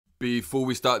Before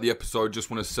we start the episode,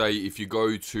 just want to say if you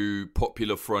go to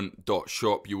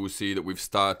popularfront.shop, you will see that we've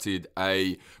started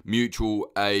a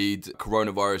mutual aid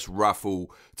coronavirus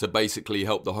raffle to basically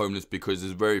help the homeless, because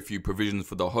there's very few provisions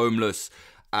for the homeless.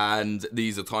 And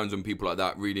these are times when people like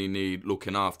that really need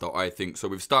looking after, I think. So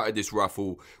we've started this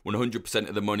raffle. 100%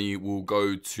 of the money will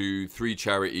go to three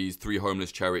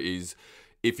homeless charities.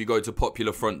 If you go to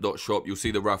popularfront.shop, you'll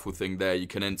see the raffle thing there. You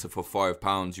can enter for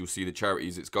 £5. You'll see the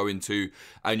charities it's going to.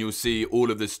 And you'll see all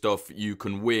of the stuff you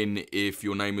can win if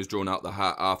your name is drawn out the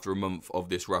hat after a month of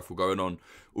this raffle going on.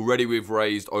 Already we've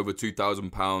raised over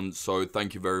 £2,000, so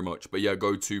thank you very much. But yeah,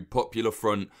 go to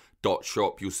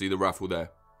popularfront.shop. You'll see the raffle there.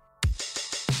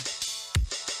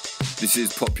 This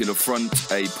is Popular Front,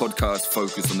 a podcast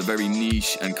focused on the very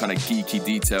niche and kind of geeky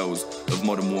details of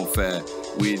modern warfare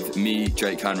with me,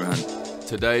 Jake Hanrahan.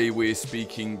 Today we're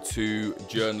speaking to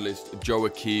journalist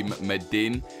Joakim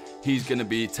Medin. He's going to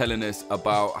be telling us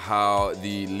about how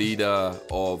the leader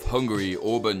of Hungary,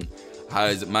 Orban,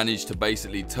 has managed to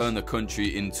basically turn the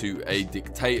country into a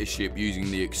dictatorship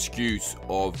using the excuse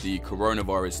of the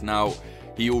coronavirus. Now,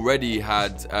 he already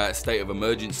had a state of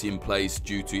emergency in place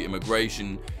due to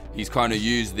immigration. He's kind of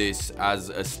used this as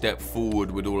a step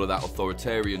forward with all of that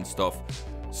authoritarian stuff.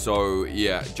 So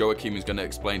yeah, Joakim is going to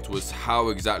explain to us how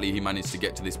exactly he managed to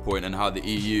get to this point and how the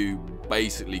EU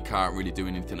basically can't really do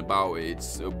anything about it.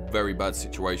 It's a very bad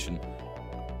situation.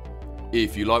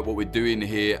 If you like what we're doing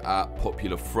here at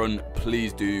Popular Front,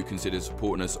 please do consider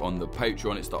supporting us on the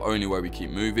Patreon. It's the only way we keep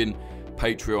moving.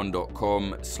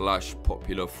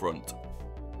 Patreon.com/popularfront.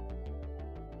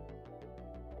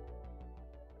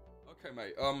 Okay,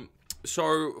 mate.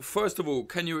 So, first of all,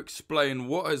 can you explain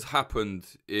what has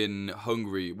happened in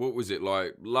Hungary? What was it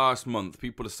like last month?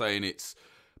 People are saying it's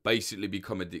basically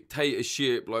become a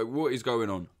dictatorship. Like, what is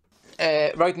going on?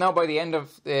 Right now, by the end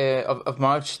of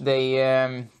March, they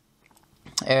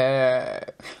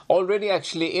already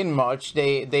actually in March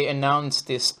they announced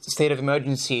this state of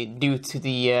emergency due to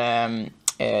the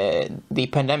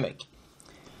pandemic.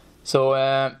 So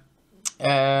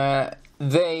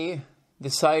they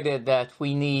decided that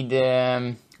we need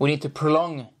to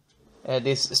prolong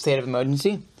this state of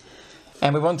emergency,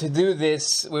 and we want to do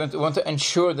this. We want to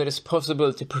ensure that it's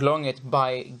possible to prolong it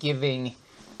by giving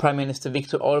Prime Minister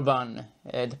Viktor Orban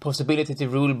the possibility to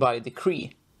rule by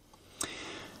decree.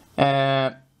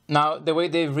 Now, the way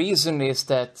they reason is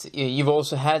that you've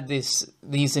also had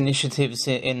these initiatives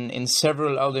in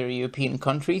several other European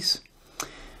countries.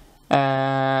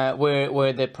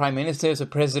 Where the prime ministers or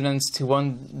presidents, to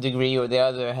one degree or the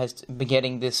other, has been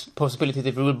getting this possibility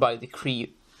to rule by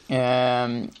decree,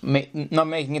 not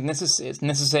making it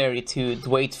necessary to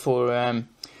wait for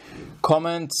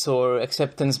comments or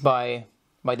acceptance by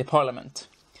the parliament.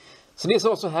 So this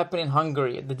also happened in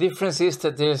Hungary. The difference is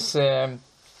that there's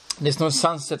no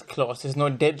sunset clause, there's no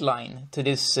deadline to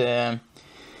this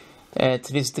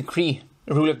decree,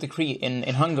 rule of decree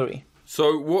in Hungary.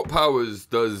 So what powers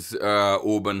does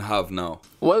Orban have now?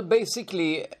 Well,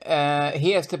 basically,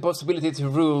 he has the possibility to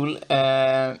rule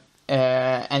and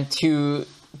to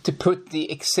put the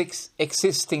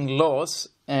existing laws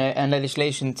and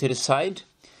legislation to the side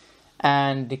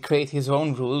and create his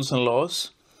own rules and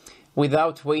laws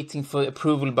without waiting for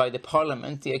approval by the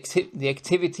parliament. The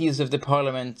activities of the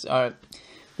parliament are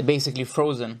basically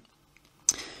frozen.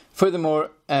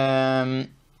 Furthermore,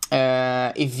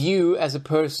 if you as a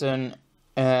person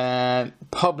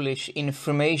publish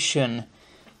information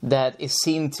that is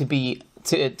seen to be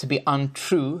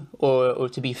untrue or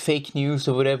to be fake news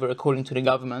or whatever according to the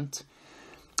government,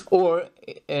 or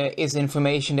is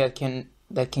information that can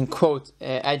quote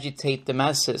agitate the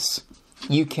masses,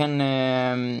 you can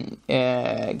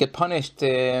get punished.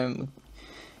 You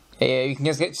can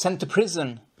just get sent to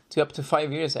prison to up to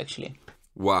 5 years, actually.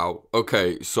 Wow.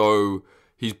 Okay, so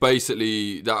he's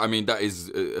basically, that is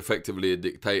effectively a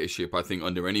dictatorship, I think,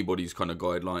 under anybody's kind of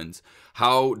guidelines.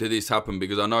 How did this happen?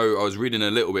 Because I know I was reading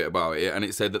a little bit about it, and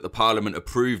it said that the parliament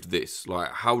approved this.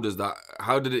 Like, how did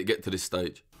it get to this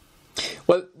stage?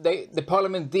 Well, the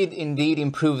parliament did indeed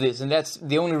improve this, and that's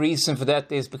the only reason for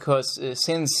that is because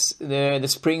since the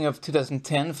spring of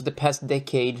 2010, for the past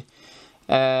decade,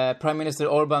 Prime Minister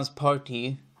Orban's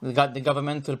party, the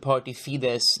governmental party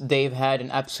Fidesz, they've had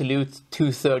an absolute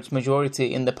 2/3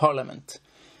 majority in the parliament.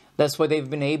 That's why they've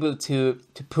been able to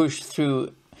push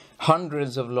through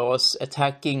hundreds of laws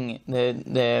attacking the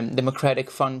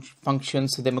democratic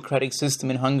functions, the democratic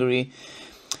system in Hungary,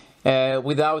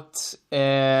 without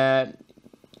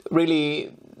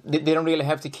really, they don't really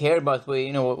have to care about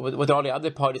what all the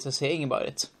other parties are saying about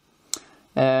it.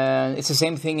 It's the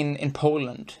same thing in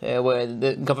Poland, where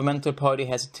the governmental party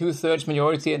has a 2/3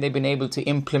 majority, and they've been able to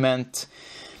implement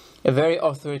a very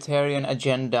authoritarian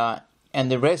agenda,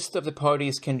 and the rest of the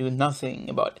parties can do nothing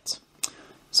about it.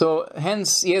 So,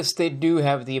 hence, yes, they do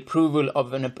have the approval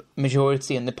of a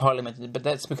majority in the parliament, but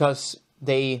that's because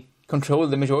they control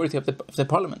the majority of the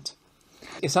parliament.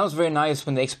 It sounds very nice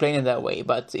when they explain it that way,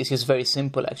 but it's just very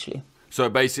simple, actually. So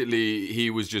basically, he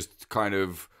was just kind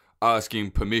of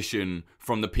asking permission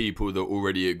from the people that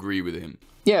already agree with him.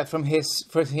 Yeah, from his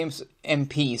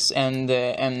MPs,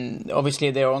 and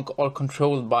obviously they're all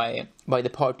controlled by the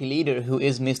party leader, who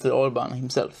is Mr. Orban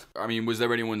himself. I mean, was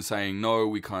there anyone saying, no,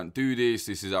 we can't do this,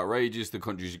 this is outrageous, the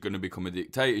country's going to become a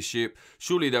dictatorship?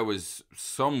 Surely there was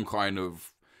some kind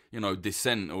of,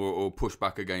 dissent or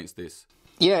pushback against this.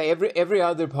 Yeah, every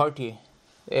other party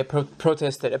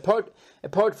protested,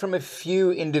 apart from a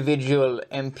few individual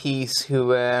MPs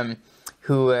who are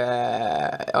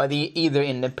either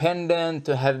independent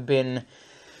or have been,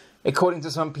 according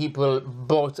to some people,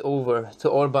 bought over to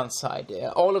Orban's side.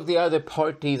 All of the other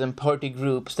parties and party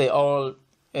groups, they all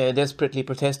desperately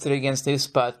protested against this,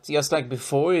 but just like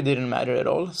before, it didn't matter at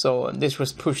all. So this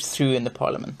was pushed through in the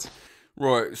parliament.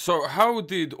 Right, so how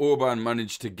did Orban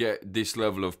manage to get this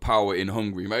level of power in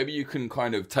Hungary? Maybe you can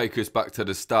kind of take us back to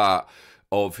the start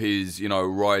of his,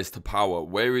 rise to power.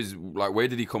 Where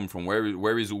did he come from?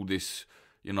 Where is all this,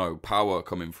 power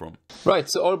coming from? Right,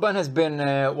 so Orban has been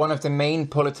one of the main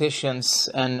politicians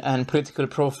and political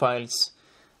profiles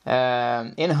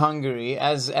in Hungary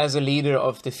as a leader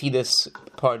of the Fidesz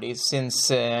party since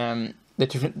the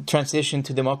transition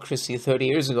to democracy 30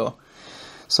 years ago.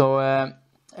 So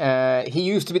he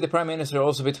used to be the prime minister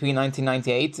also between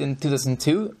 1998 and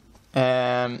 2002,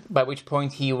 by which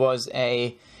point he was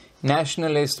a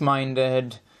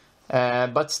nationalist-minded,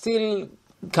 but still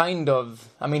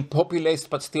populist,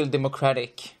 but still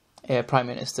democratic prime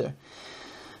minister.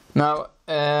 Now,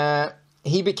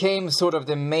 he became sort of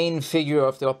the main figure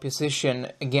of the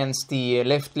opposition against the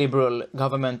left liberal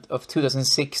government of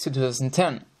 2006 to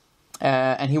 2010.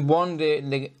 And he won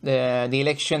the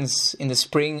elections in the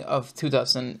spring of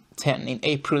 2010, in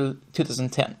April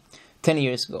 2010, 10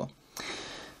 years ago.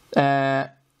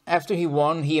 After he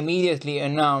won, he immediately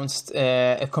announced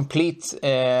a complete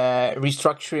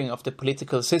restructuring of the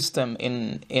political system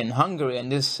in Hungary,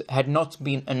 and this had not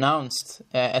been announced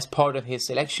as part of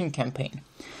his election campaign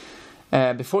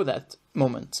before that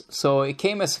moment. So it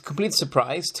came as a complete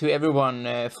surprise to everyone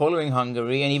following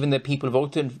Hungary, and even the people who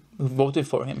voted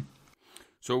for him.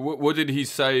 So what did he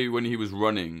say when he was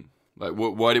running? Like,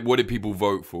 what did people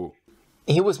vote for?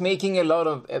 He was making a lot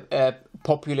of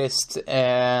populist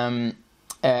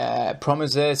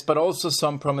promises, but also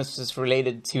some promises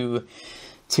related to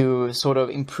sort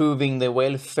of improving the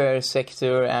welfare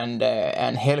sector and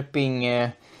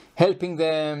helping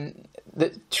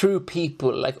the true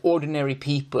people, like ordinary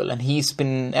people. And he's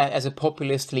been, as a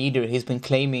populist leader, he's been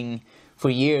claiming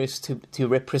for years to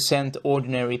represent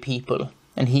ordinary people.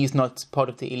 And he's not part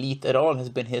of the elite at all, has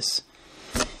been his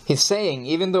saying.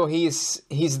 Even though he's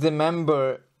the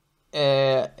member,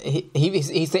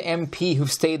 he's the MP who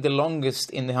stayed the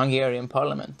longest in the Hungarian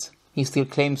parliament. He still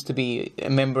claims to be a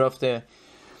member of the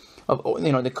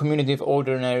community of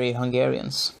ordinary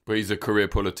Hungarians. But he's a career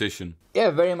politician.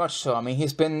 Yeah, very much so. I mean,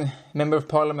 he's been member of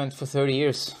parliament for 30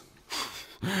 years.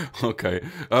 Okay.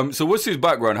 So what's his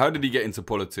background? How did he get into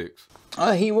politics?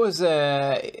 He was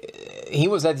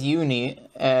at uni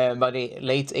by the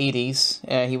late 80s.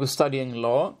 He was studying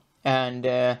law, and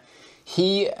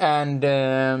he and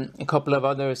a couple of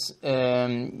others,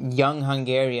 young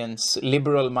Hungarians,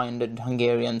 liberal-minded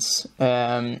Hungarians,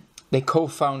 they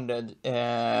co-founded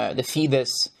the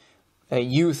Fidesz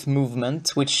youth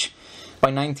movement, which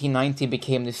by 1990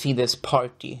 became the Fidesz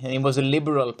party, and it was a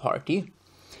liberal party.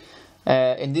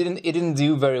 It didn't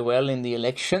do very well in the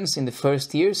elections in the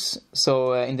first years.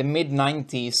 So in the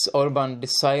mid-90s, Orban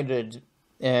decided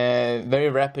very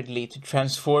rapidly to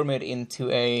transform it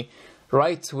into a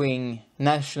right-wing,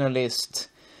 nationalist,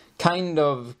 kind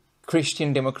of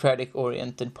Christian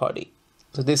democratic-oriented party.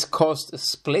 So this caused a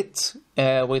split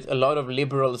with a lot of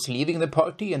liberals leaving the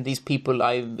party, and these people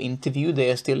I've interviewed, they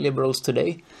are still liberals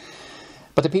today.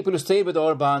 But the people who stayed with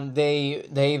Orban,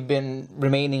 they've been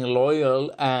remaining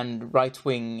loyal and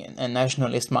right-wing and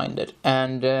nationalist-minded.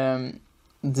 And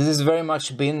this has very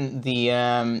much been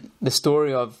the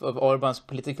story of Orban's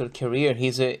political career.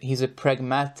 He's a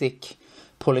pragmatic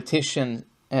politician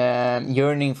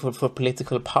yearning for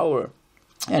political power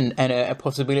and a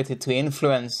possibility to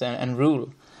influence and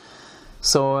rule.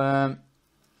 So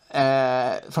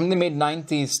from the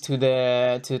mid-90s to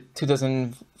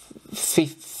 2005,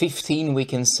 2015, we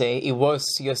can say, it was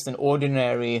just an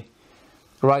ordinary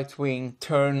right-wing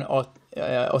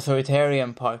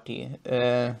authoritarian party.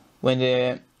 When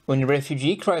the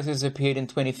refugee crisis appeared in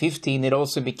 2015, it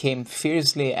also became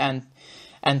fiercely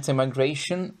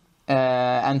anti-migration,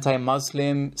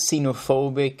 anti-Muslim,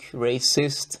 xenophobic,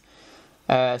 racist.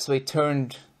 So it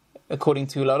turned, according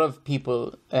to a lot of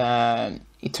people,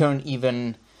 it turned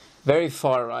even very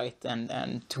far right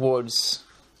and towards,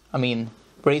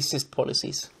 racist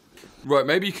policies. Right,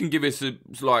 maybe you can give us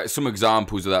some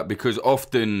examples of that, because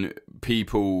often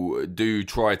people do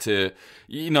try to,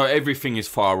 everything is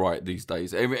far right these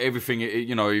days. Everything,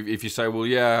 if you say, well,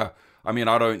 yeah, I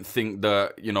don't think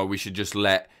that, we should just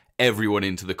let everyone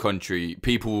into the country,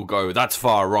 people will go, that's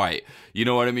far right. You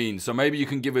know what I mean? So maybe you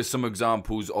can give us some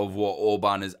examples of what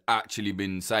Orban has actually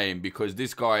been saying, because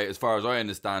this guy, as far as I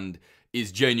understand,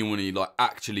 is genuinely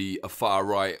actually a far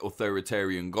right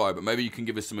authoritarian guy. But maybe you can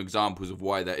give us some examples of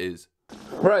why that is.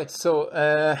 Right. So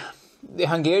the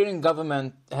Hungarian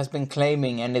government has been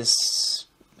claiming, and is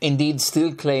indeed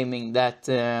still claiming, that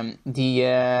the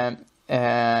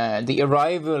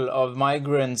arrival of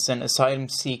migrants and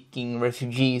asylum-seeking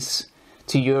refugees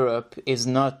to Europe is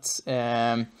not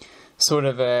sort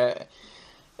of a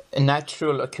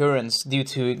natural occurrence due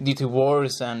to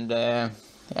wars and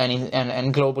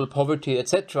global poverty,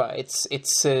 etc. It's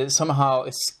somehow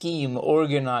a scheme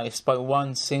organized by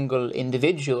one single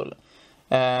individual,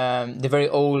 the very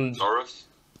old Soros.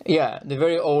 Yeah, the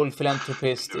very old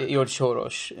philanthropist George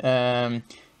Soros,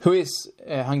 who is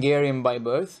Hungarian by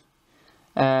birth,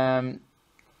 but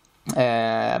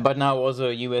now also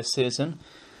a U.S. citizen.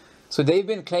 So they've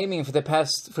been claiming for the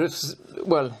past,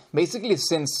 basically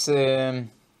since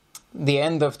the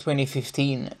end of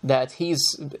 2015, that he's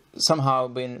somehow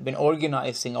been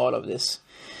organizing all of this,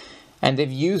 and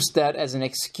they've used that as an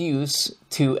excuse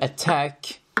to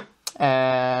attack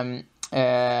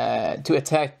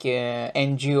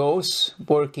NGOs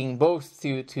working both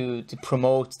to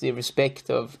promote the respect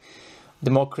of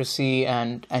democracy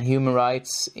and human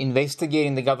rights,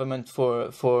 investigating the government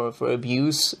for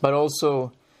abuse, but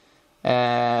also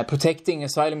protecting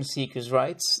asylum seekers'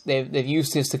 rights. They've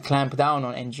used this to clamp down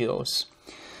on NGOs.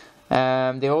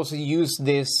 They also used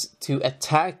this to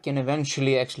attack and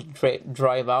eventually actually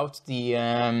drive out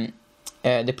the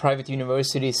private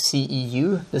university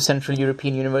CEU, the Central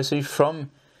European University,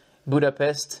 from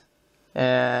Budapest.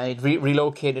 It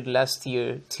relocated last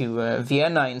year to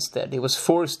Vienna instead. It was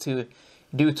forced to,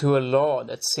 due to a law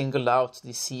that singled out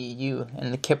the CEU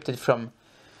and kept it from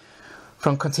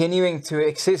continuing to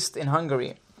exist in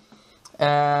Hungary.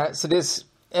 So this,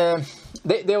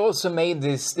 they also made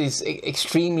this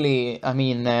extremely,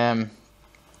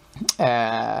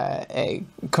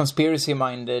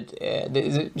 conspiracy-minded,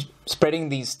 spreading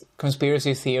these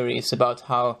conspiracy theories about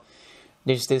how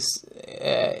there's this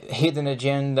hidden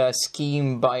agenda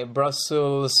scheme by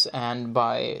Brussels and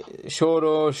by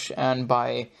Soros and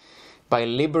by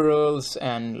liberals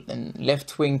and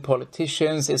left-wing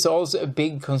politicians. It's also a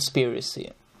big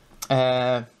conspiracy,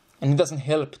 and it doesn't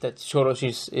help that Soros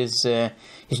is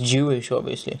Jewish,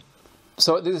 obviously.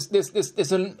 So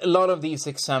there's a lot of these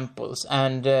examples,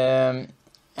 and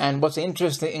what's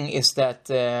interesting is that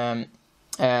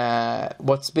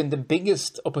what's been the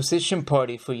biggest opposition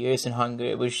party for years in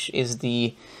Hungary, which is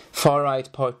the far-right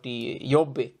party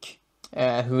Jobbik,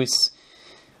 who is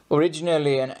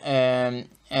originally an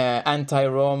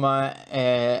anti-Roma,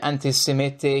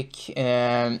 anti-Semitic,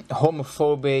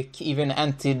 homophobic, even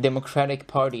anti-democratic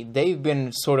party. They've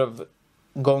been sort of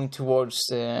going towards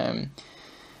the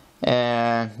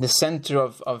center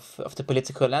of the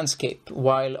political landscape,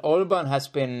 while Orban has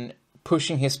been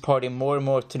pushing his party more and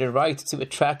more to the right to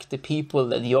attract the people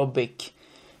that Jobbik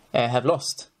have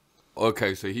lost.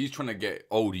 Okay, so he's trying to get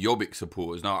old Jobbik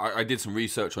supporters. Now, I did some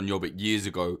research on Jobbik years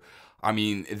ago.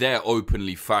 They're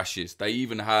openly fascist. They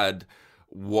even had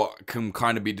what can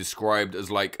kind of be described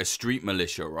as like a street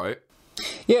militia, right?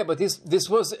 Yeah, but this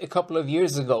was a couple of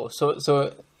years ago.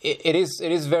 So it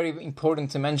is very important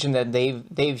to mention that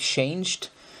they've changed.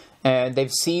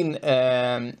 They've seen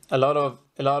a lot of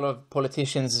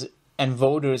politicians and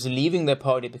voters leaving their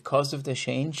party because of the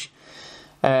change.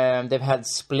 They've had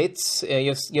splits.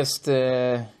 Just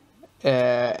a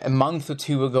month or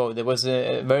two ago, there was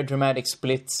a very dramatic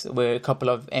split where a couple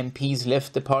of MPs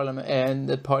left the parliament and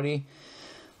the party.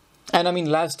 And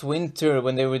last winter,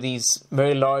 when there were these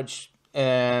very large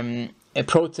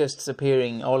protests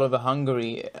appearing all over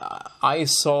Hungary, I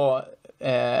saw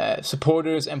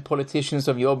supporters and politicians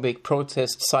of Jobbik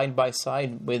protest side by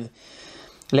side with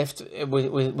left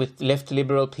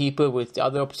liberal people, with the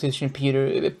other opposition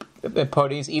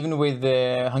parties, even with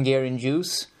the Hungarian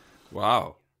Jews.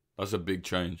 Wow, that's a big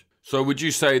change. So would you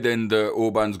say then that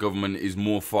Orban's government is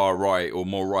more far right or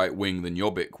more right wing than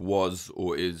Jobbik was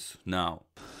or is now?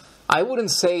 I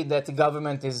wouldn't say that the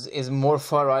government is more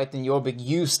far right than Jobbik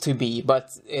used to be,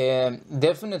 but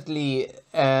definitely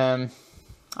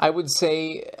I would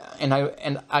say, and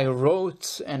I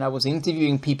wrote and I was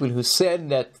interviewing people who said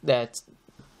that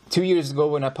 2 years ago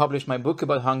when I published my book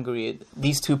about Hungary,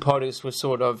 these two parties were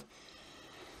sort of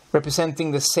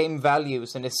representing the same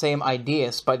values and the same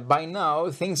ideas, but by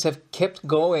now things have kept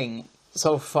going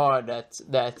so far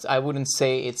that I wouldn't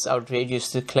say it's outrageous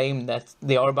to claim that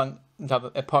the Orban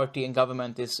party and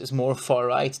government is more far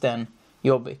right than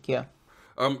Jobbik. Yeah.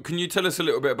 Can you tell us a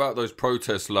little bit about those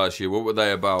protests last year? What were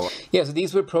they about? Yeah, so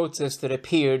these were protests that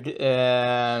appeared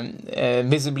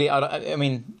visibly out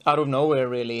of nowhere,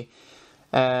 really.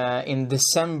 In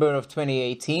December of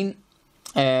 2018.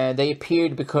 They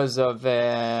appeared because of,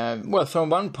 from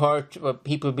one part,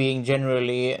 people being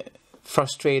generally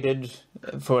frustrated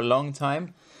for a long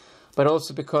time, but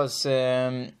also because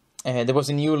there was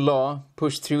a new law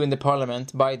pushed through in the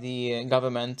parliament by the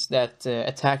government that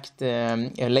attacked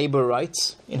labor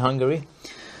rights in Hungary.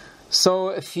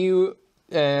 So a few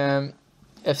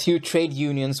trade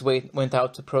unions went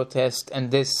out to protest,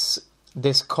 and this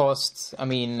caused,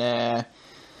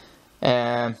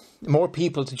 more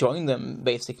people to join them,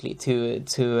 basically, to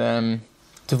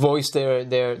voice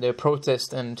their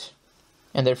protest and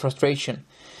their frustration.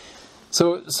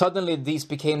 So suddenly these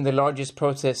became the largest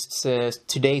protests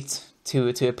to date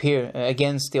to appear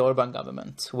against the Orban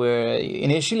government, where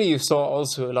initially you saw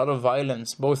also a lot of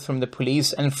violence, both from the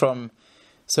police and from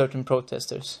certain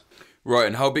protesters. Right,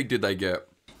 and how big did they get?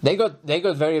 They got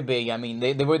very big.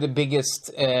 They were the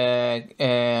biggest.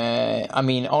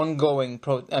 Ongoing.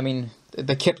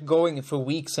 They kept going for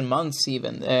weeks and months,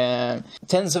 even.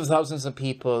 Tens of thousands of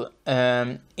people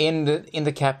in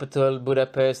the capital,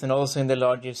 Budapest, and also in the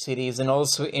larger cities, and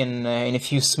also in a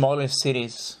few smaller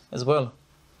cities as well.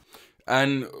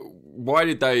 And why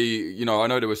did they? I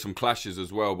know there were some clashes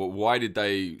as well, but why did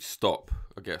they stop?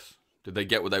 I guess, did they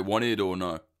get what they wanted or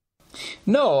no?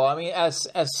 No,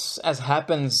 as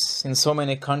happens in so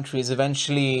many countries,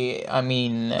 eventually,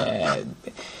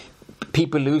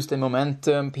 people lose the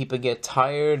momentum, people get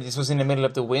tired. This was in the middle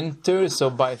of the winter, so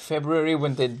by February,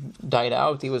 when they died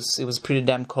out, it was pretty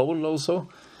damn cold also.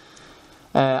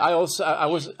 I was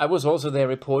also there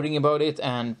reporting about it,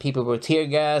 and people were tear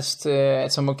gassed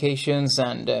at some occasions,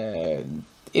 and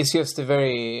it's just a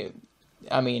very...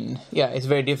 it's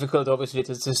very difficult, obviously,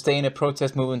 to sustain a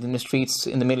protest movement in the streets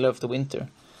in the middle of the winter.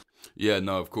 Yeah,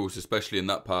 no, of course, especially in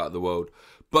that part of the world.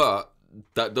 But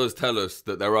that does tell us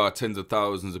that there are tens of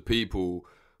thousands of people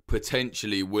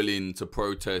potentially willing to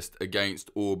protest against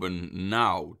Orban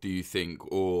now, do you think?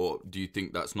 Or do you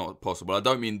think that's not possible? I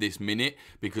don't mean this minute,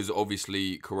 because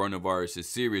obviously coronavirus is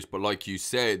serious. But like you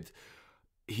said,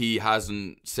 he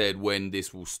hasn't said when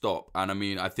this will stop. And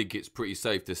I think it's pretty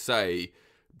safe to say,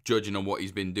 judging on what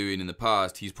he's been doing in the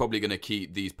past, he's probably going to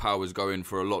keep these powers going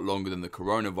for a lot longer than the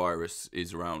coronavirus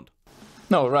is around.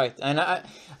 No, right. And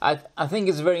I think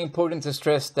it's very important to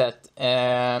stress that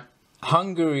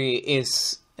Hungary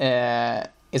is a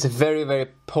very, very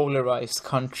polarized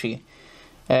country.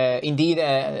 Indeed,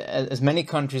 as many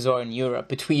countries are in Europe,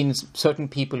 between certain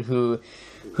people who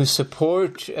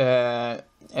support a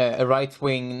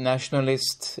right-wing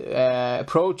nationalist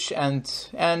approach and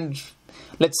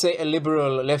let's say a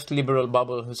left liberal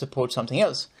bubble who supports something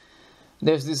else.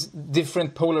 There's these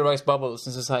different polarized bubbles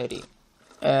in society.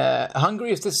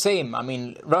 Hungary is the same.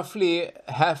 Roughly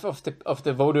half of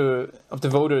the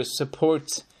voters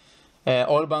support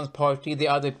Orban's party. The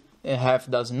other half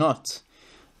does not.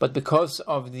 But because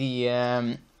of the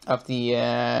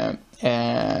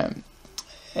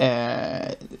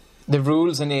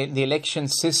rules and the election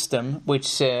system,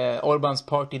 which Orban's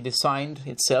party designed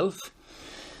itself,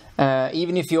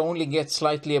 even if you only get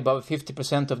slightly above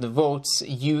 50% of the votes,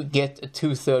 you get a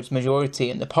 2/3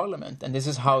 majority in the parliament. And this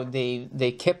is how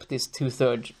they kept this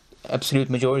 2/3 absolute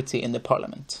majority in the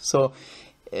parliament. So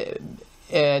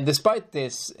despite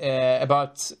this,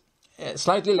 about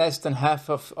slightly less than half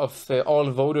of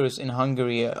all voters in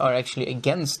Hungary are actually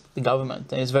against the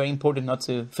government. And it's very important not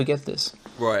to forget this.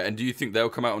 Right, and do you think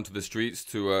they'll come out onto the streets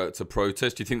to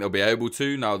protest? Do you think they'll be able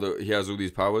to, now that he has all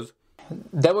these powers?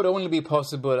 That would only be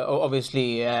possible,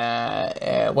 obviously,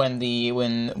 when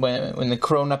the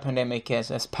corona pandemic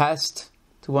has passed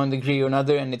to one degree or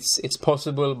another, and it's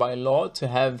possible by law to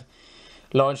have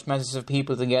large masses of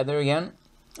people together again.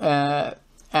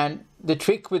 And the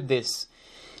trick with this,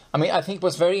 I think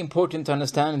what's very important to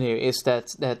understand here is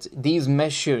that these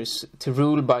measures to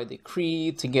rule by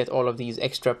decree, to get all of these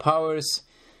extra powers,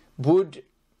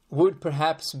 would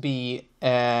perhaps be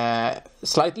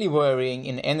slightly worrying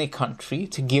in any country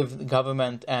to give the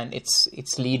government and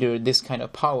its leader this kind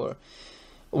of power.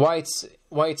 Why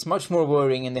it's much more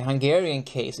worrying in the Hungarian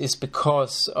case is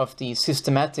because of the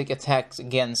systematic attacks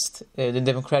against the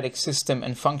democratic system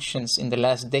and functions in the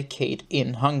last decade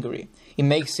in Hungary. It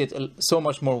makes it so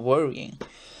much more worrying.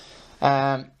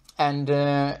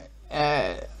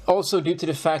 Also due to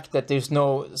the fact that there's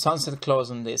no sunset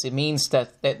clause on this, it means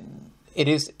that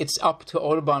it's up to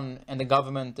Orban and the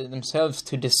government themselves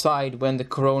to decide when the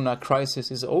corona crisis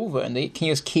is over, and they can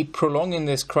just keep prolonging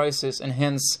this crisis and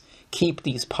hence keep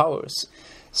these powers.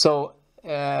 So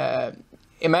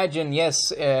imagine, if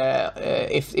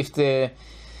the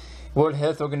World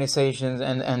Health Organization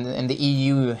and the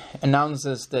EU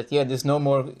announces that there's no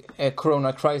more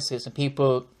corona crisis, and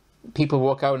people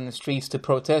walk out in the streets to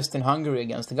protest in Hungary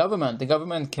against the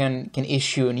government can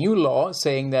issue a new law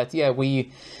saying that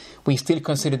we still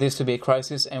consider this to be a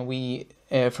crisis, and we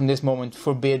from this moment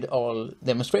forbid all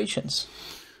demonstrations.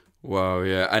 Wow,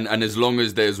 yeah, and as long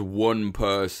as there's one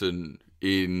person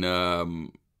in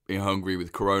Hungary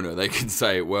with corona, they can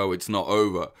say, well, it's not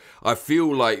over. I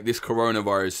feel like this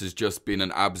coronavirus has just been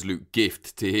an absolute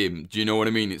gift to him. Do you know what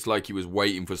I mean? It's like he was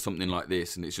waiting for something like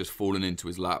this, and it's just fallen into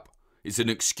his lap. It's an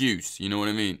excuse, you know what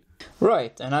I mean?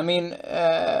 Right, and I mean,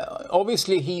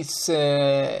 obviously he's...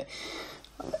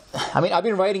 I've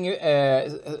been writing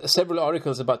several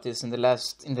articles about this in the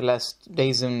last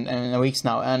days and weeks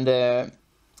now,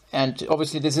 and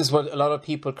obviously this is what a lot of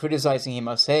people criticizing him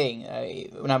are saying.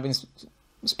 When I've been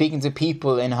speaking to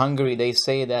people in Hungary, they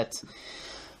say that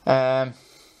the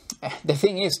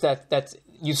thing is that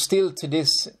you still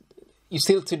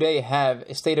today have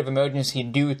a state of emergency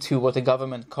due to what the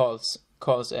government calls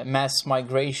a mass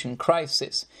migration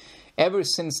crisis. Ever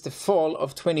since the fall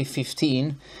of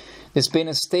 2015, there's been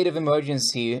a state of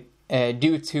emergency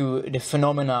due to the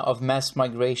phenomena of mass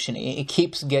migration. It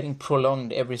keeps getting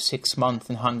prolonged every 6 months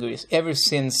in Hungary, ever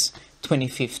since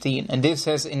 2015. And this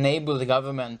has enabled the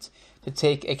government to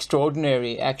take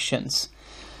extraordinary actions.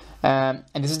 And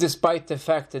this is despite the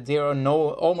fact that there are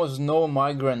almost no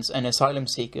migrants and asylum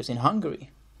seekers in Hungary.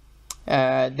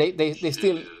 They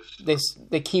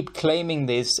keep claiming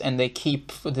this, and they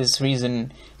keep, for this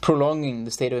reason, prolonging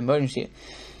the state of emergency.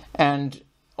 And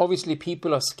obviously,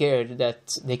 people are scared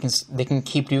that they can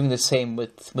keep doing the same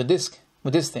with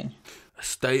this thing. A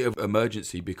state of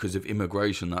emergency because of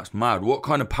immigration. That's mad. What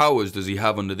kind of powers does he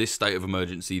have under this state of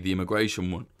emergency, the immigration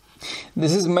one?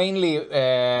 This is mainly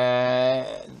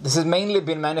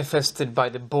been manifested by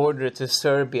the border to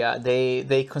Serbia.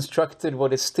 They constructed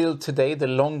what is still today the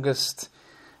longest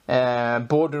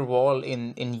border wall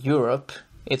in Europe.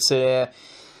 It's a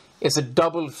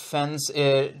double fence.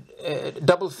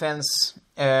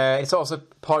 It's also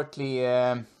partly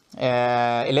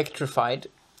electrified,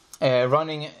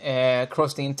 running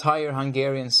across the entire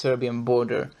Hungarian-Serbian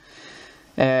border.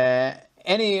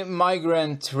 Any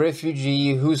migrant,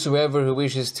 refugee, whosoever who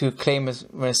wishes to claim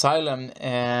asylum,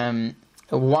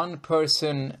 one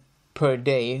person per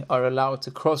day are allowed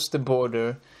to cross the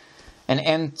border and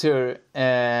enter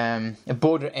a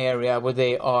border area where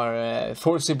they are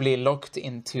forcibly locked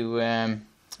into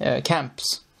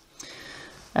camps.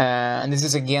 And this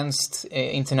is against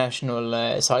international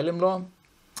asylum law.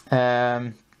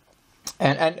 And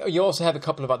you also have a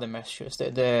couple of other measures.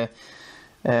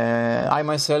 I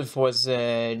myself was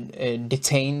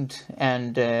detained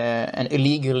and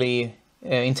illegally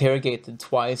interrogated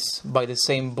twice by the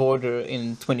same border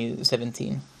in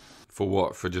 2017. For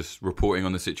what? For just reporting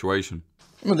on the situation?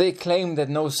 Well, they claimed that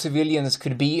no civilians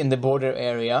could be in the border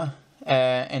area,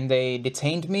 and they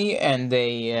detained me, and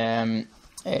they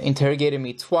interrogated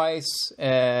me twice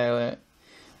at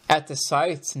the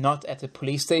site, not at the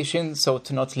police station, so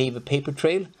to not leave a paper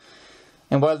trail.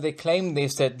 And while they claim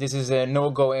this, that this is a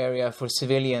no-go area for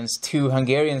civilians, 2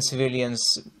 Hungarian civilians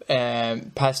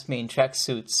passed me in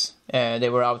tracksuits. They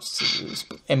were out,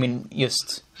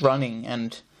 just running,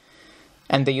 and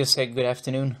they just said good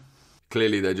afternoon.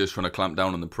 Clearly they're just trying to clamp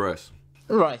down on the press.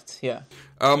 Right, yeah.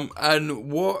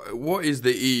 And what is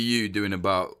the EU doing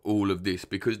about all of this?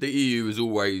 Because the EU is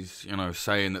always,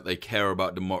 saying that they care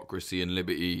about democracy and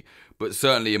liberty. But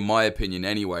certainly, in my opinion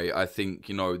anyway, I think,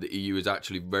 the EU is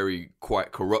actually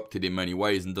quite corrupted in many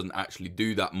ways and doesn't actually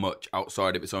do that much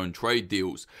outside of its own trade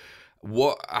deals.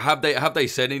 What have they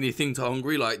said anything to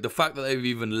Hungary? Like, the fact that they've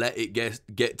even let it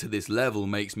get to this level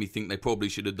makes me think they probably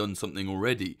should have done something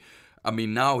already. I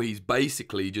mean, now he's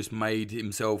basically just made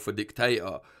himself a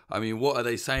dictator. I mean, what are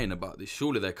they saying about this?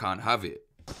 Surely they can't have it.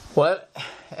 Well,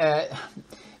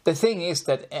 the thing is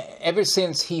that ever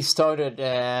since he started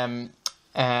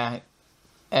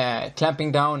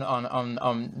clamping down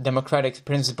on democratic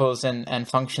principles and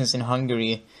functions in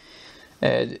Hungary.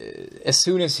 As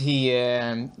soon as he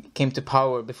came to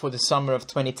power before the summer of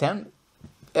 2010,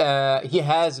 he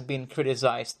has been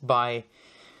criticized by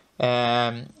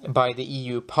the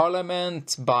EU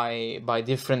Parliament, by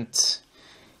different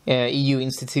EU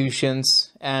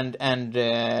institutions, and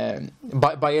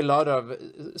by a lot of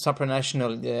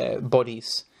supranational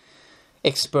bodies,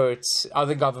 experts,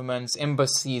 other governments,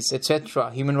 embassies,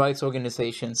 etc., human rights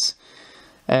organizations.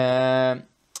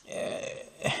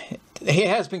 He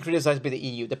has been criticized by the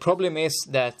EU. The problem is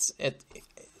that a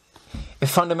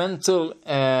fundamental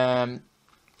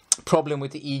problem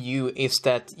with the EU is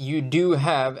that you do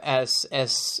have, as a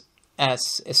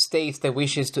state that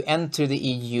wishes to enter the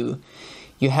EU,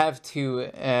 you have to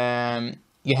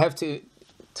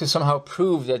somehow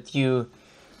prove that you've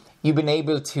been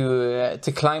able to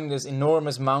climb this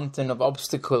enormous mountain of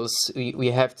obstacles.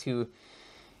 You have to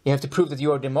prove that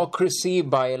you are a democracy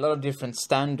by a lot of different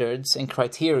standards and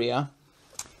criteria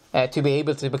to be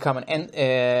able to become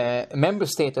a member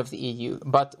state of the EU.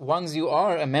 But once you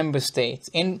are a member state,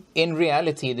 in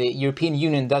reality, the European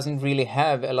Union doesn't really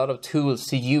have a lot of tools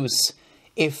to use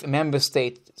if a member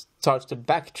state starts to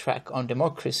backtrack on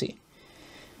democracy.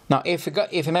 Now, if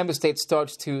a member state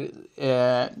starts to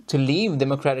leave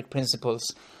democratic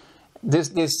principles, this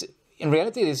in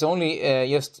reality is only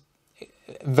just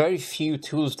very few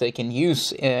tools they can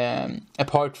use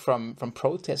apart from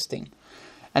protesting.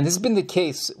 And this has been the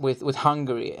case with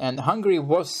Hungary. And Hungary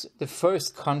was the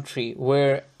first country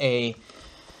where a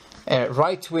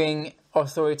right-wing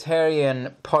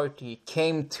authoritarian party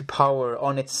came to power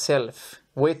on itself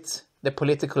with the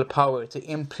political power to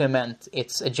implement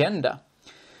its agenda.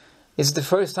 This is the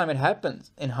first time it happened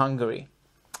in Hungary.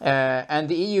 And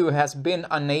the EU has been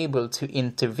unable to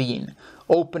intervene,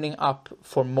 opening up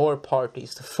for more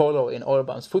parties to follow in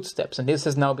Orban's footsteps. And this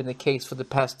has now been the case for the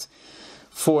past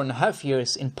 4.5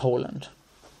 years in Poland.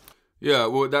 Yeah,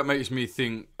 well, that makes me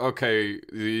think, okay,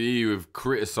 the EU have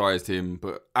criticised him,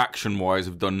 but action-wise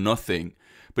have done nothing.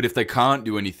 But if they can't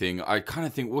do anything, I kind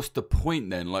of think, what's the point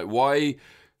then? Like, why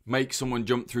make someone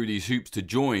jump through these hoops to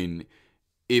join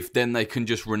if then they can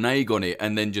just renege on it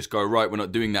and then just go, right, we're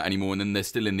not doing that anymore, and then they're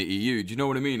still in the EU? Do you know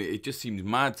what I mean? It just seems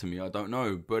mad to me. I don't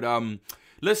know. But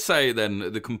let's say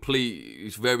then the complete,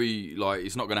 it's very, like,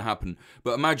 it's not going to happen.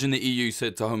 But imagine the EU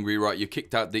said to Hungary, right, you're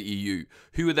kicked out the EU.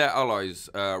 Who are their allies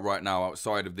right now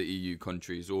outside of the EU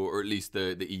countries, or at least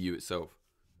the EU itself?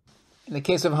 In the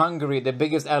case of Hungary, the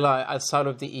biggest ally outside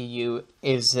of the EU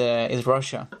is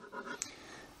Russia.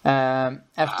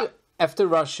 After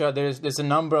Russia, there's a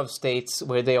number of states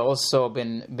where they also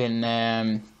been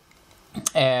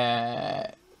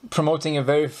promoting a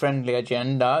very friendly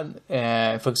agenda.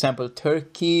 For example,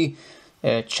 Turkey,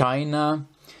 China,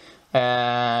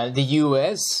 the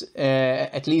US,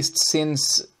 at least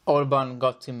since Orban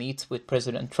got to meet with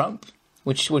President Trump,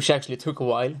 which actually took a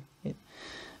while.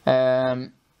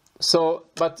 But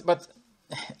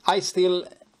I still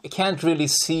can't really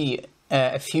see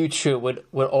a future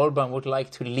where Orban would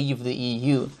like to leave the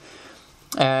EU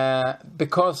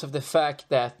because of the fact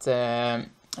that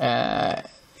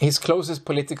his closest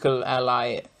political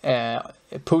ally,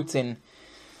 Putin,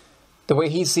 the way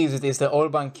he sees it is that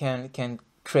Orban can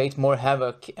create more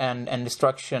havoc and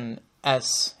destruction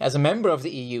as a member of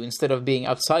the EU instead of being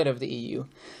outside of the EU.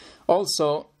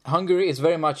 Also, Hungary is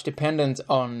very much dependent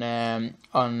on the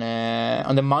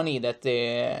money that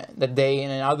they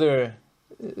and other,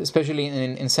 especially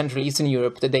in Central Eastern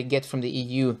Europe, that they get from the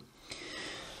EU.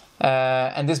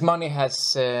 And this money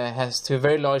has to a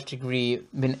very large degree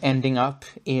been ending up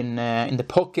in the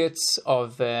pockets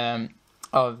of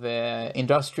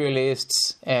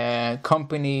industrialists,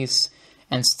 companies,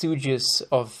 and stooges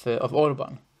of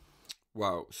Orban.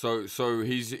 Wow. So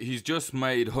he's just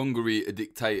made Hungary a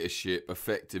dictatorship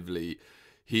effectively.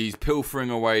 He's pilfering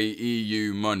away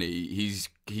EU money. He's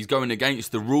going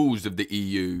against the rules of the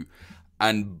EU,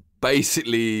 and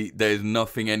basically there's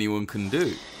nothing anyone can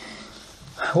do.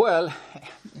 Well,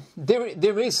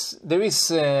 there's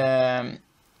a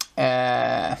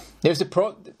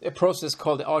process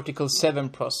called the Article 7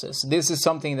 process. This is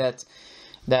something that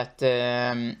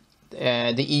the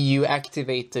EU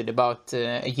activated about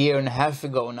a year and a half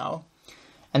ago now,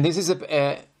 and this is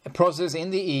a process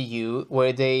in the EU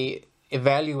where they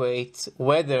evaluate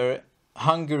whether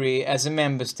Hungary, as a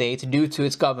member state, due to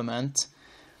its government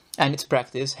and its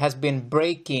practice, has been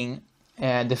breaking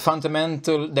the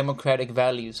fundamental democratic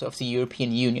values of the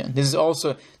European Union. This is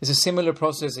a similar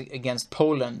process against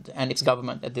Poland and its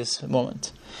government at this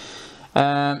moment.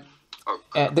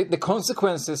 the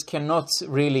consequences cannot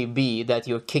really be that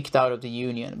you're kicked out of the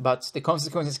union, but the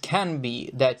consequences can be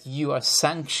that you are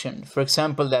sanctioned. For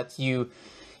example, that you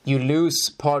lose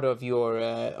part of your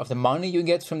of the money you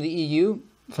get from the EU,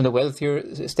 from the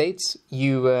wealthier states.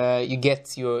 You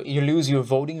lose your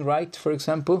voting right, for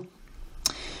example.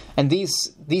 And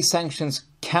these sanctions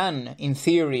can, in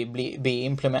theory, be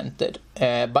implemented,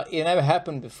 but it never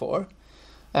happened before.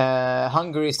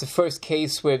 Hungary is the first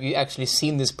case where we've actually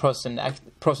seen this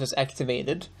process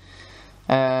activated.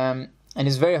 And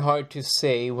it's very hard to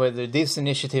say whether this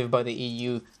initiative by the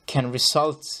EU can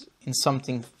result in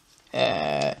something,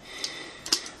 very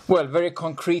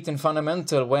concrete and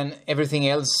fundamental when everything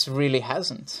else really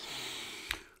hasn't.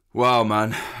 Wow,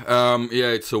 man.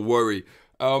 It's a worry.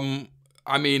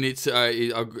 I mean, it's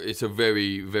a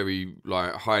very, very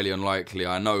highly unlikely,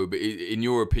 I know. But in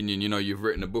your opinion, you've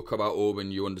written a book about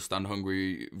Orban. You understand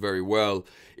Hungary very well.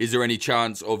 Is there any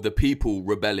chance of the people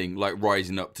rebelling,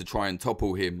 rising up to try and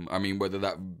topple him? I mean, whether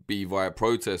that be via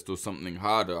protest or something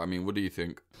harder. I mean, what do you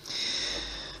think?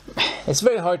 It's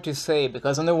very hard to say,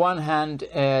 because on the one hand,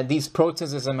 these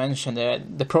protests, as I mentioned,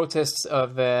 the protests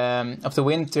of the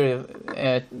winter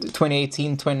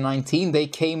 2018-2019, they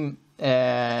came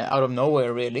out of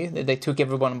nowhere, really. They took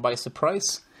everyone by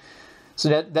surprise. So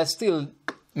that still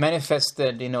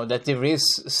manifested, that there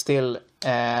is still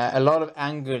a lot of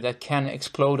anger that can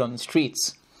explode on the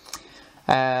streets.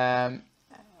 On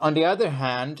the other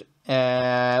hand,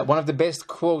 one of the best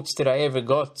quotes that I ever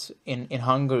got in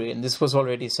Hungary, and this was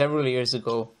already several years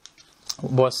ago,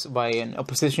 was by an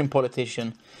opposition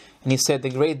politician. And he said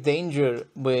the great danger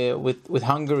with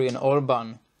Hungary and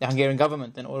Orban, the Hungarian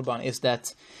government and Orban, is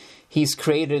that he's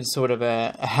created sort of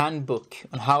a handbook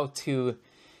on how to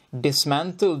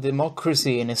dismantle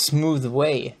democracy in a smooth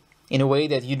way, in a way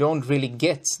that you don't really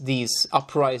get these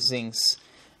uprisings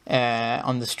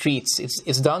on the streets.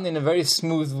 It's done in a very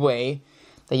smooth way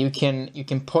that you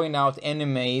can point out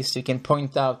enemies, you can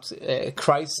point out a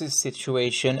crisis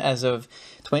situation as of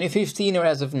 2015 or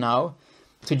as of now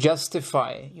to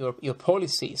justify your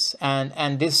policies,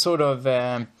 and this sort of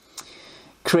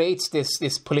creates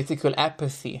this political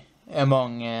apathy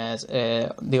among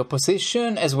the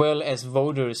opposition as well as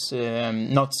voters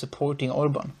not supporting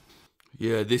Orban.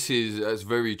 Yeah, that's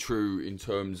very true in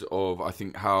terms of, I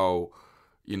think, how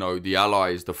the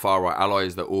allies, the far right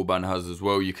allies that Orban has as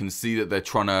well. You can see that they're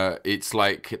trying to. It's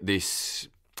like this.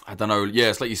 I don't know. Yeah,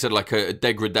 it's like you said, like a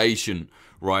degradation,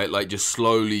 right? Like just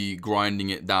slowly grinding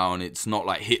it down. It's not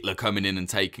like Hitler coming in and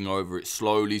taking over. It's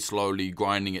slowly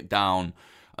grinding it down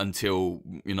until,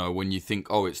 when you think,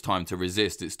 oh, it's time to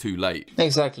resist, it's too late.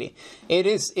 Exactly. It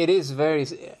is very,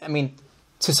 I mean,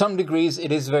 to some degrees,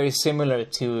 it is very similar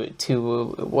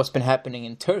to what's been happening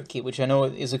in Turkey, which I know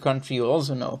is a country you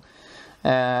also know.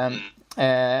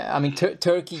 I mean,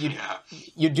 Turkey,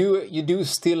 you do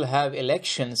still have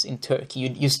elections in Turkey.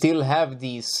 You still have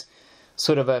these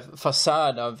sort of a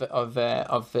facade of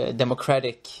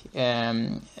democratic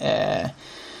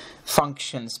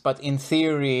functions, but in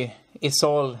theory, this is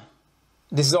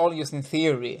all just in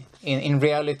theory. In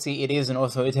reality, it is an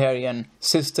authoritarian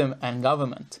system and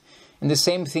government. And the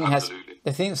same thing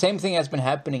same thing has been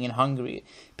happening in Hungary.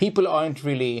 People aren't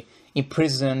really in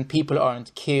prison. People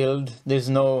aren't killed. There's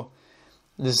no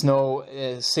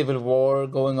civil war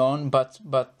going on. But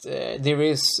there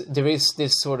is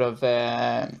this sort of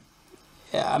a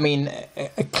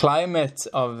climate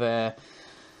of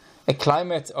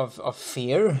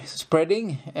fear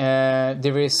spreading.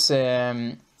 There is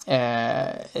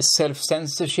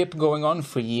self-censorship going on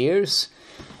for years.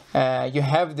 You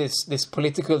have this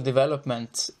political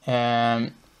development,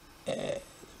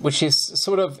 which is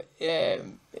sort of,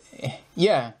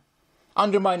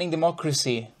 undermining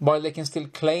democracy, while they can still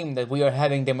claim that we are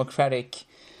having democratic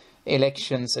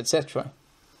elections, etc.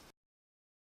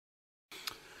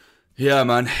 Yeah,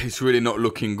 man, it's really not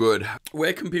looking good.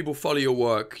 Where can people follow your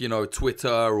work? Twitter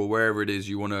or wherever it is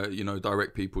you want to,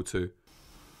 direct people to.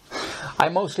 I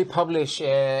mostly publish.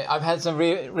 I've had some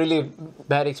really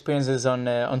bad experiences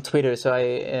on Twitter. So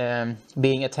I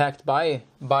being attacked by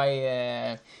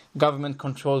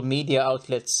government-controlled media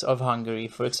outlets of Hungary,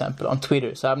 for example, on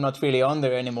Twitter. So I'm not really on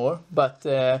there anymore. But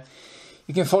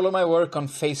you can follow my work on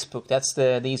Facebook. That's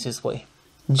the easiest way.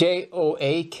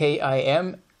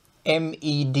 Joakim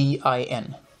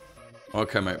Medin.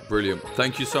 Okay, mate. Brilliant.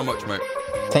 Thank you so much, mate.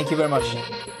 Thank you very much.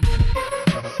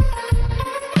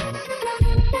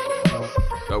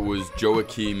 That was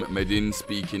Joakim Medin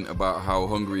speaking about how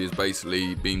Hungary is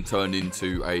basically being turned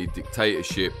into a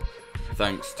dictatorship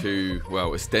thanks to,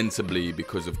 well, ostensibly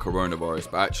because of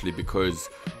coronavirus, but actually because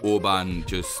Orban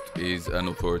just is an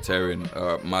authoritarian,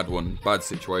 mad one, bad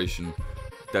situation.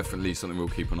 definitely something we'll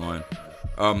keep an eye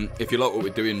on. If you like what we're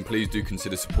doing, please do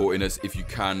consider supporting us if you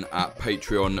can at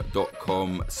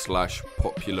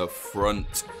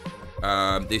patreon.com/popularfront.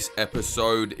 This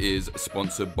episode is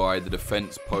sponsored by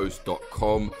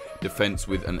thedefensepost.com, defense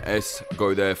with an S.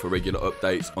 Go there for regular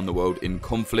updates on the world in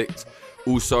conflict.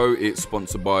 Also, it's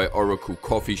sponsored by Oracle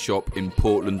Coffee Shop in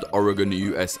Portland, Oregon,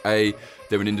 USA.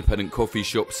 They're an independent coffee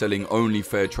shop selling only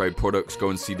fair trade products. Go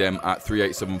and see them at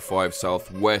 3875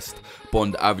 Southwest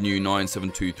Bond Avenue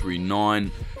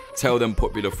 97239. Tell them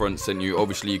Popular Front sent you.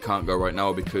 Obviously, you can't go right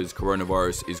now because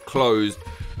coronavirus is closed.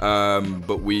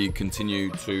 But we continue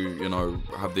to, you know,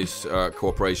 have this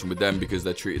cooperation with them because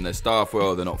they're treating their staff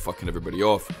well. They're not fucking everybody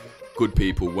off. Good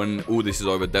people. When all this is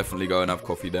over, definitely go and have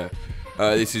coffee there.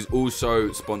 This is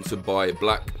also sponsored by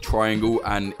Black Triangle,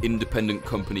 an independent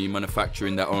company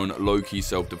manufacturing their own low-key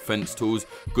self-defense tools.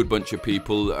 Good bunch of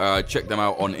people. Check them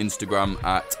out on Instagram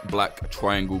at Black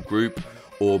Triangle Group,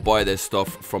 or buy their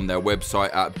stuff from their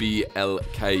website at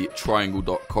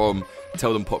blktriangle.com.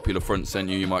 Tell them Popular Front sent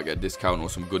you. You might get a discount or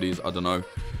some goodies. I don't know.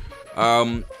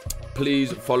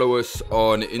 Please follow us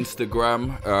on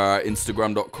Instagram.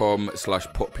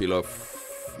 Instagram.com/popular.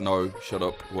 No, shut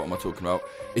up. What am I talking about?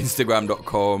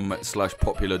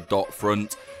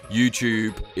 Instagram.com/popular.front.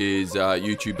 YouTube is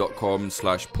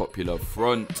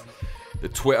youtube.com/popularfront. The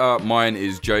Twitter, mine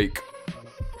is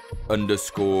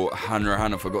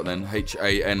Jake_Hanrahan. I forgot then.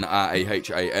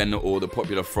 HANRAHAN, or the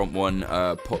Popular Front one,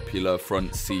 Popular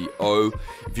Front CO.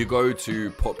 If you go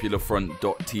to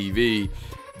popularfront.tv,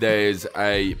 there's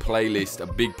a playlist, a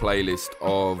big playlist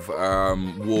of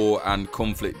war and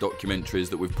conflict documentaries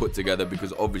that we've put together,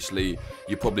 because obviously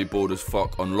you're probably bored as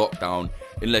fuck on lockdown,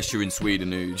 unless you're in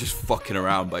Sweden who you're just fucking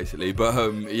around basically. But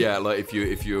yeah, like if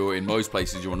you're in most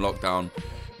places, you're on lockdown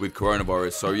with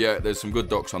coronavirus. So yeah, there's some good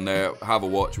docs on there. Have a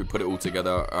watch. We put it all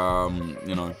together.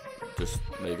 You know, just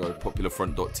there you go,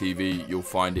 popularfront.tv. You'll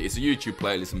find it. It's a YouTube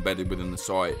playlist embedded within the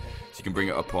site, so you can bring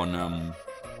it up on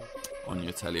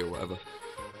your telly or whatever.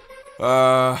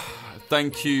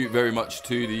 Thank you very much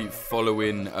to the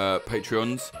following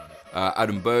Patreons: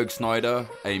 Adam Bergsnyder,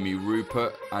 Amy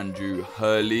Rupert, Andrew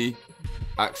Hurley,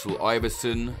 Axel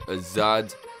Iverson,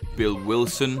 Azad, Bill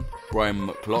Wilson, Brian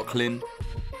McLaughlin,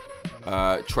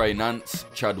 Trey Nance,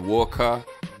 Chad Walker,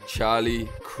 Charlie,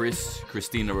 Chris,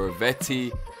 Christina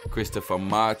Ravetti, Christopher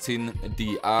Martin,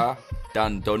 DR,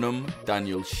 Dan Dunham,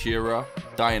 Daniel Shearer,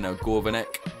 Diana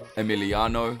Gorvanek,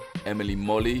 Emiliano, Emily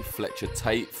Molly, Fletcher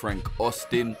Tate, Frank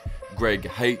Austin, Greg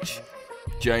H,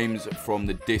 James from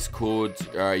the Discord.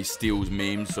 He steals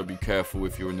memes, so be careful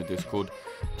if you're in the Discord.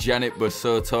 Janet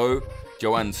Basurto,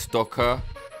 Joanne Stocker,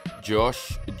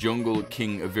 Josh, Jungle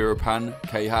King Virapan,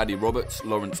 Kay Hardy Roberts,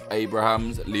 Lawrence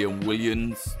Abrahams, Liam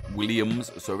Williams,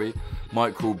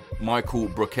 Michael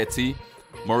Brocchetti,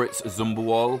 Moritz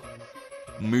Zumbawal,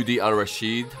 Moody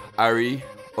Al-Rashid, Ari,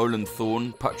 Olin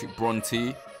Thorne, Patrick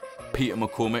Bronte, Peter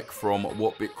McCormick from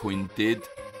What Bitcoin Did,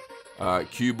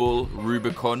 Cubal,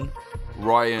 Rubicon,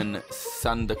 Ryan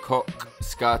Sandercock,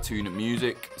 Scartoon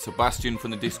Music, Sebastian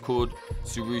from the Discord,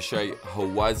 Surushe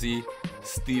Hawazi,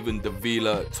 Stephen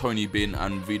Davila, Tony Bin,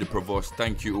 and Vida Provost.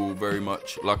 Thank you all very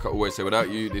much. Like I always say, without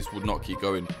you, this would not keep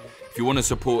going. If you want to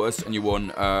support us and you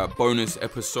want bonus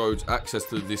episodes, access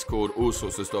to the Discord, all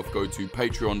sorts of stuff, go to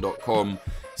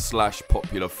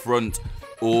patreon.com/popularfront.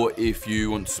 Or if you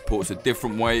want to support us a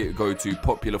different way, go to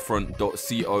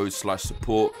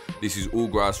popularfront.co/support. This is all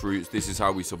grassroots. This is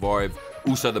how we survive.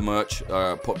 Also the merch,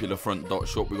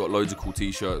 popularfront.shop. We've got loads of cool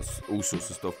t-shirts, all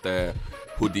sorts of stuff there.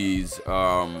 Hoodies,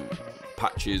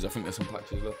 patches. I think there's some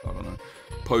patches left. I don't know.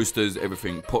 Posters,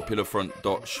 everything.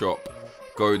 Popularfront.shop.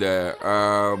 Go there.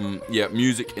 Yeah,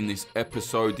 music in this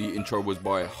episode. The intro was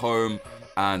by Home,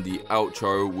 and the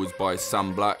outro was by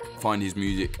Sam Black. Find his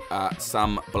music at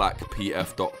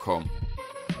samblackpf.com.